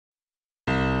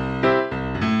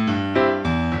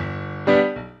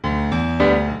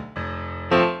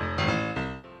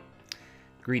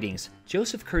Greetings,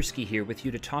 Joseph Kursky here with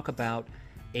you to talk about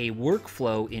a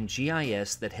workflow in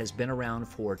GIS that has been around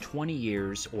for 20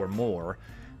 years or more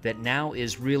that now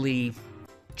is really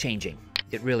changing.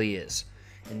 It really is.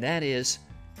 And that is,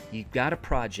 you've got a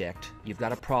project, you've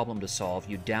got a problem to solve,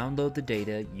 you download the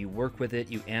data, you work with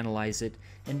it, you analyze it,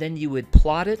 and then you would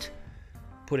plot it,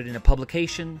 put it in a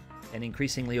publication, and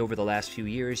increasingly over the last few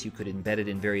years you could embed it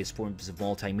in various forms of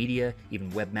multimedia, even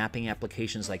web mapping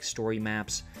applications like story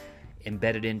maps,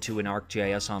 embed it into an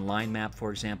ArcGIS Online map,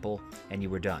 for example, and you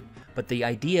were done. But the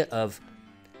idea of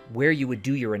where you would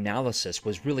do your analysis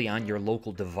was really on your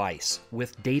local device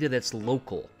with data that's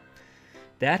local.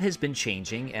 That has been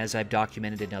changing, as I've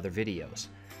documented in other videos.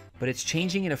 But it's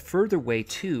changing in a further way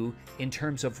too in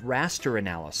terms of raster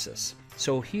analysis.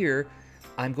 So here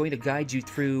I'm going to guide you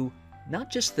through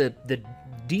not just the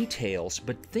details,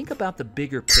 but think about the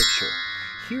bigger picture.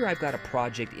 Here I've got a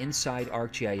project inside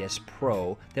ArcGIS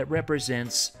Pro that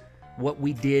represents what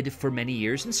we did for many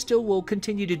years and still will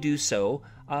continue to do so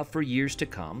for years to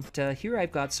come. Here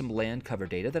I've got some land cover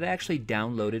data that I actually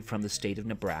downloaded from the state of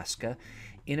Nebraska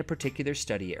in a particular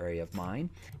study area of mine,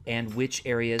 and which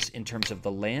areas in terms of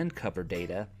the land cover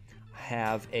data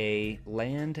have a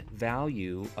land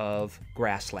value of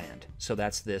grassland. So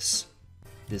that's this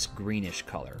greenish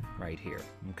color right here,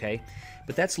 okay?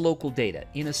 But that's local data.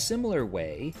 In a similar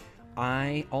way,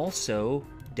 I also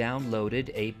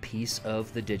downloaded a piece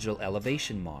of the digital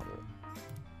elevation model.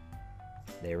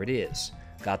 There it is.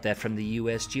 Got that from the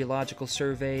U.S. Geological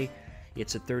Survey.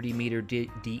 It's a 30-meter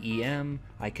DEM.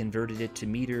 I converted it to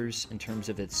meters in terms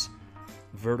of its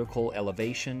vertical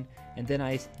elevation, and then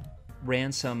I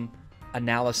ran some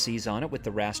analyses on it with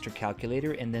the Raster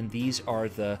Calculator, and then these are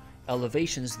the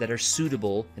elevations that are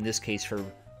suitable, in this case for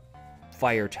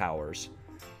fire towers.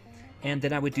 And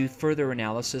then I would do further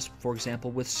analysis, for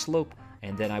example, with slope,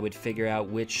 and then I would figure out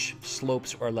which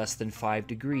slopes are less than 5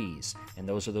 degrees, and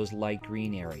those are those light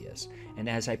green areas. And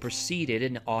as I proceeded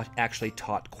and actually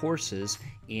taught courses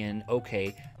in,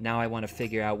 okay, now I want to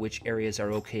figure out which areas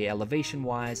are okay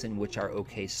elevation-wise and which are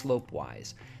okay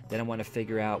slope-wise. Then I want to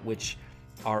figure out which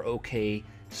are okay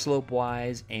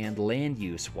slope-wise and land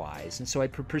use-wise. And so I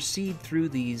proceed through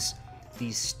these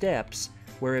steps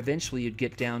where eventually you'd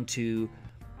get down to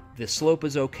the slope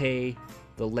is okay,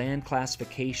 the land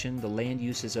classification, the land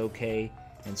use is okay,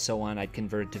 and so on. I'd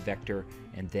convert it to vector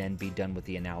and then be done with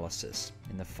the analysis.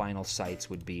 And the final sites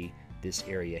would be this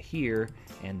area here,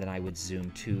 and then I would zoom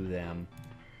to them.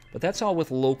 But that's all with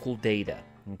local data,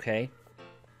 okay?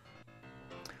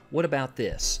 What about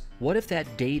this? What if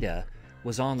that data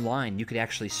was online, you could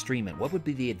actually stream it? What would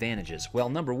be the advantages? Well,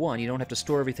 number one, you don't have to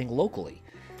store everything locally.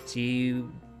 So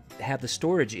you have the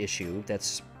storage issue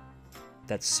that's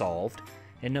solved.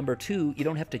 And number two, you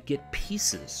don't have to get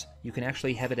pieces. You can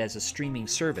actually have it as a streaming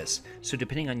service. So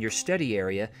depending on your study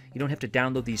area, you don't have to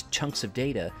download these chunks of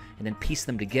data and then piece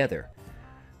them together.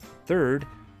 Third,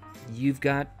 you've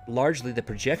got largely the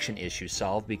projection issue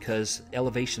solved because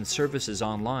elevation services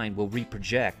online will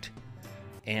reproject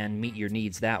and meet your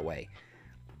needs that way.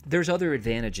 There's other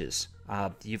advantages.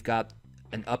 You've got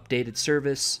an updated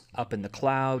service up in the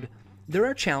cloud. There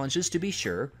are challenges, to be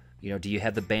sure. You know, do you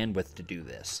have the bandwidth to do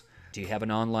this? Do you have an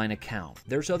online account?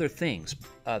 There's other things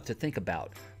to think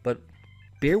about. But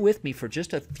bear with me for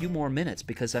just a few more minutes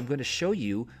because I'm going to show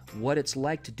you what it's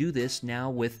like to do this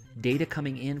now with data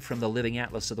coming in from the Living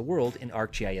Atlas of the World in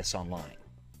ArcGIS Online.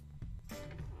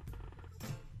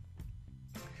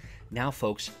 Now,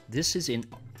 folks, this is in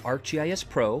ArcGIS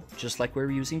Pro, just like we were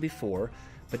using before,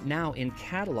 but now in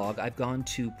Catalog, I've gone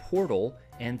to Portal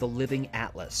and the Living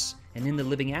Atlas. And in the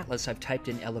Living Atlas, I've typed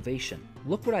in elevation.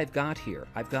 Look what I've got here.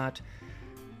 I've got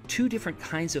two different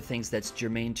kinds of things that's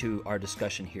germane to our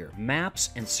discussion here. Maps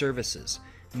and services.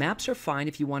 Maps are fine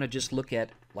if you want to just look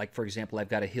at, like for example, I've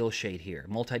got a hillshade here,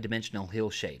 multi-dimensional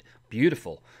hillshade.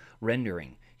 Beautiful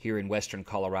rendering. Here in western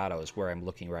Colorado is where I'm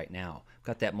looking right now. I've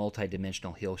got that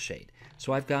multi-dimensional hillshade.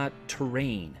 So I've got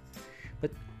terrain.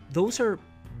 But those are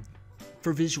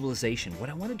for visualization. What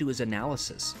I want to do is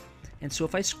analysis. And so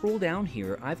if I scroll down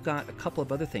here, I've got a couple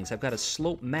of other things. I've got a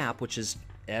slope map, which is,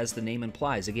 as the name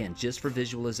implies, again, just for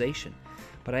visualization.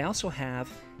 But I also have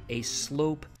a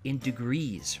slope in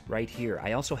degrees right here.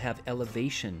 I also have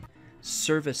elevation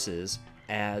services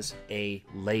as a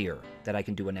layer that I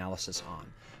can do analysis on.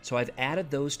 So I've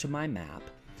added those to my map,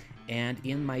 and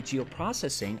in my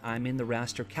geoprocessing, I'm in the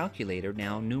Raster Calculator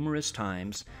now numerous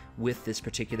times with this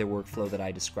particular workflow that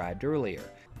I described earlier.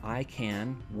 I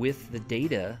can, with the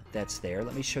data that's there,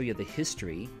 let me show you the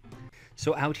history.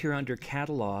 So out here under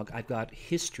Catalog, I've got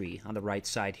history on the right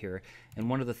side here, and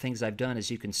one of the things I've done, as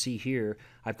you can see here,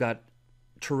 I've got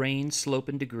terrain, slope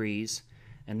in degrees,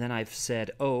 And then I've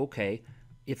said, oh, okay,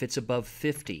 if it's above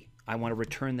 50, I want to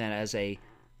return that as a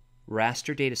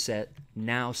raster data set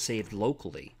now saved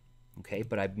locally. Okay,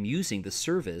 but I'm using the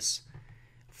service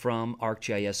from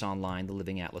ArcGIS Online, the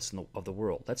Living Atlas of the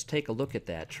World. Let's take a look at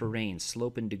that. Terrain,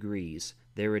 slope in degrees.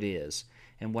 There it is.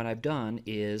 And what I've done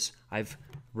is I've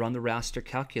run the raster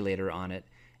calculator on it,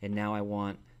 and now I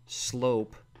want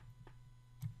slope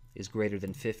is greater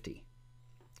than 50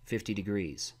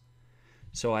 degrees.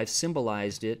 So I've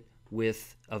symbolized it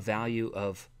with a value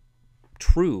of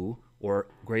true or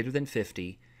greater than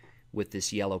 50 with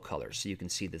this yellow color. So you can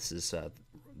see this is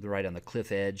right on the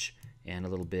cliff edge and a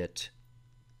little bit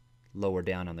lower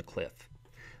down on the cliff.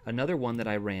 Another one that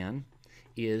I ran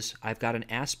is I've got an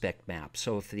aspect map.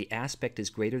 So if the aspect is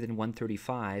greater than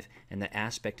 135 and the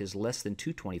aspect is less than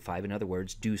 225, in other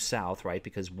words, due south, right,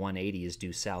 because 180 is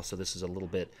due south, so this is a little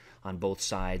bit on both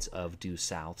sides of due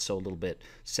south, so a little bit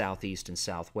southeast and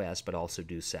southwest, but also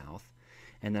due south.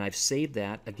 And then I've saved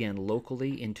that, again,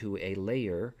 locally into a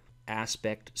layer,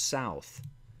 aspect south.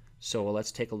 So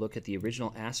let's take a look at the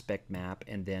original aspect map,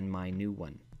 and then my new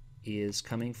one is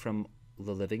coming from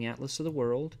the Living Atlas of the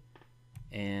World.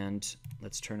 And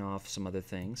let's turn off some other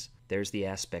things. There's the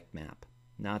aspect map.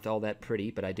 Not all that pretty,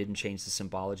 but I didn't change the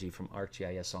symbology from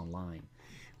ArcGIS Online,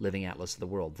 Living Atlas of the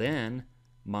World. Then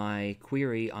my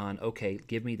query on, okay,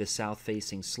 give me the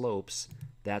south-facing slopes,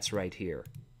 that's right here.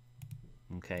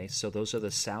 Okay, so those are the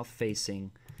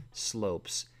south-facing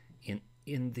slopes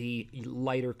in the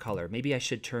lighter color. Maybe I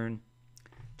should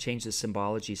change the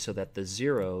symbology so that the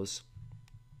zeros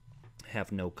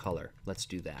have no color. Let's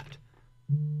do that.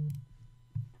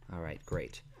 All right,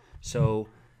 great. So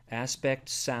aspect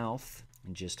south,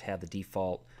 and just have the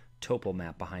default topo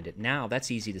map behind it. Now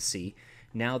that's easy to see.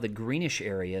 Now the greenish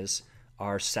areas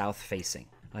are south facing.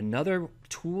 Another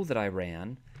tool that I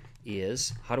ran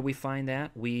is, how do we find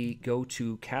that? We go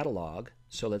to catalog.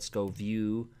 So let's go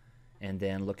view and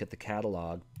then look at the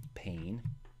catalog pane.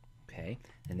 Okay,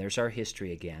 and there's our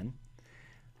history again.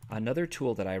 Another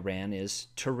tool that I ran is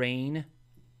terrain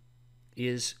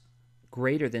is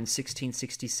greater than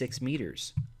 1666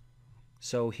 meters.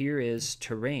 So here is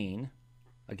terrain.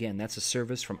 Again, that's a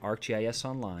service from ArcGIS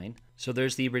Online. So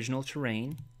there's the original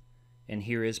terrain, and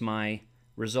here is my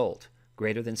result,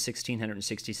 greater than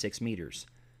 1666 meters.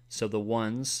 So the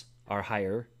ones are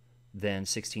higher than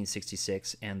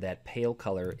 1666, and that pale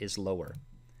color is lower.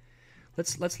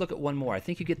 Let's look at one more. I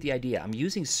think you get the idea. I'm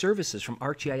using services from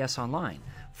ArcGIS Online,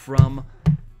 from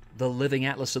the Living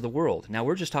Atlas of the World. Now,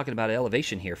 we're just talking about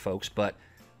elevation here, folks, but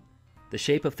the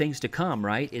shape of things to come,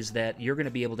 right, is that you're going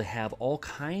to be able to have all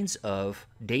kinds of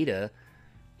data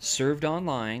served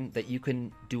online that you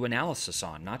can do analysis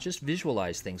on, not just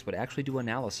visualize things, but actually do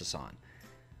analysis on,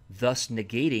 thus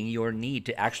negating your need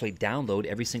to actually download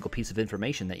every single piece of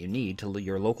information that you need to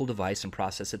your local device and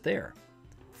process it there.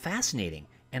 Fascinating,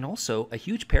 and also a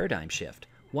huge paradigm shift.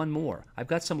 One more. I've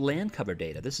got some land cover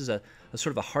data. This is a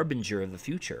sort of a harbinger of the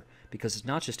future because it's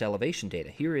not just elevation data.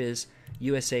 Here is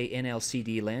USA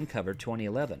NLCD land cover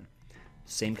 2011.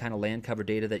 Same kind of land cover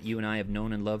data that you and I have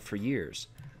known and loved for years.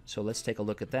 So let's take a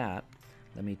look at that.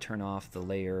 Let me turn off the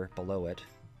layer below it.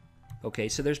 Okay,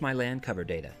 so there's my land cover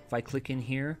data. If I click in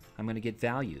here, I'm going to get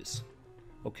values.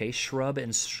 Okay, shrub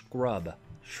and scrub.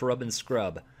 Shrub and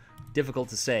scrub. Difficult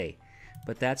to say,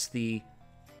 but that's the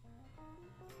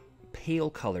pale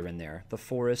color in there. The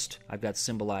forest, I've got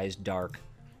symbolized dark.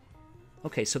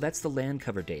 Okay, so that's the land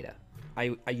cover data.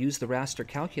 I use the raster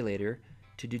calculator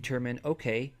to determine,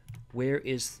 okay, where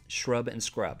is shrub and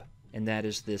scrub? And that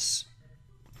is this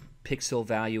pixel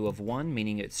value of 1,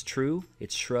 meaning it's true.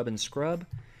 It's shrub and scrub.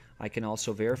 I can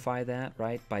also verify that,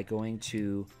 right, by going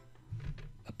to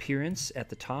appearance at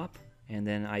the top, and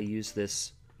then I use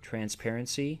this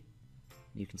transparency.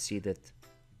 You can see that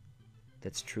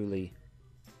that's truly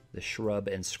the shrub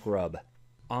and scrub.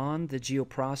 On the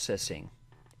geoprocessing,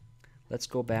 let's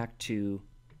go back to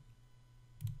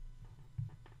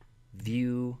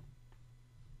view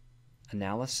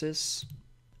analysis.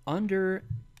 Under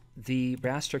the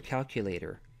raster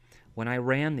calculator, when I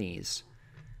ran these,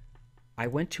 I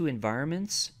went to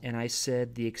environments and I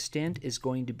said the extent is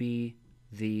going to be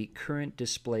the current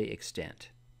display extent.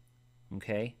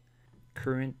 Okay?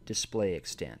 Current display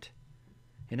extent.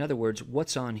 In other words,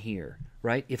 what's on here,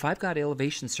 right? If I've got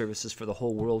elevation services for the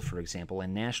whole world, for example,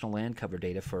 and national land cover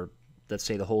data for, let's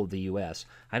say, the whole of the U.S.,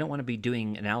 I don't want to be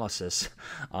doing analysis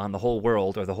on the whole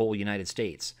world or the whole United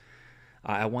States.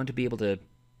 I want to be able to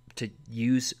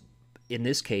use, in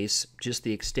this case, just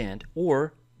the extent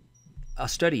or a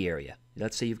study area.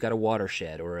 Let's say you've got a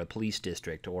watershed or a police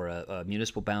district or a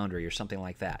municipal boundary or something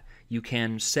like that. You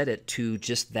can set it to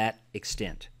just that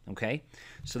extent. Okay,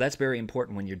 so that's very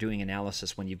important when you're doing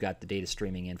analysis, when you've got the data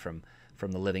streaming in from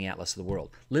the Living Atlas of the World.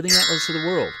 Living Atlas of the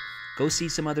World. Go see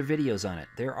some other videos on it.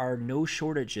 There are no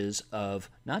shortages of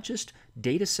not just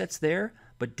data sets there,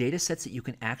 but data sets that you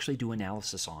can actually do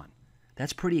analysis on.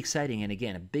 That's pretty exciting, and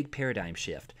again, a big paradigm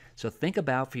shift. So think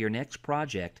about, for your next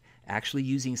project, actually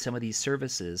using some of these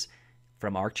services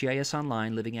from ArcGIS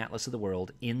Online, Living Atlas of the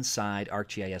World, inside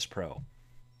ArcGIS Pro.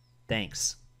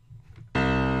 Thanks.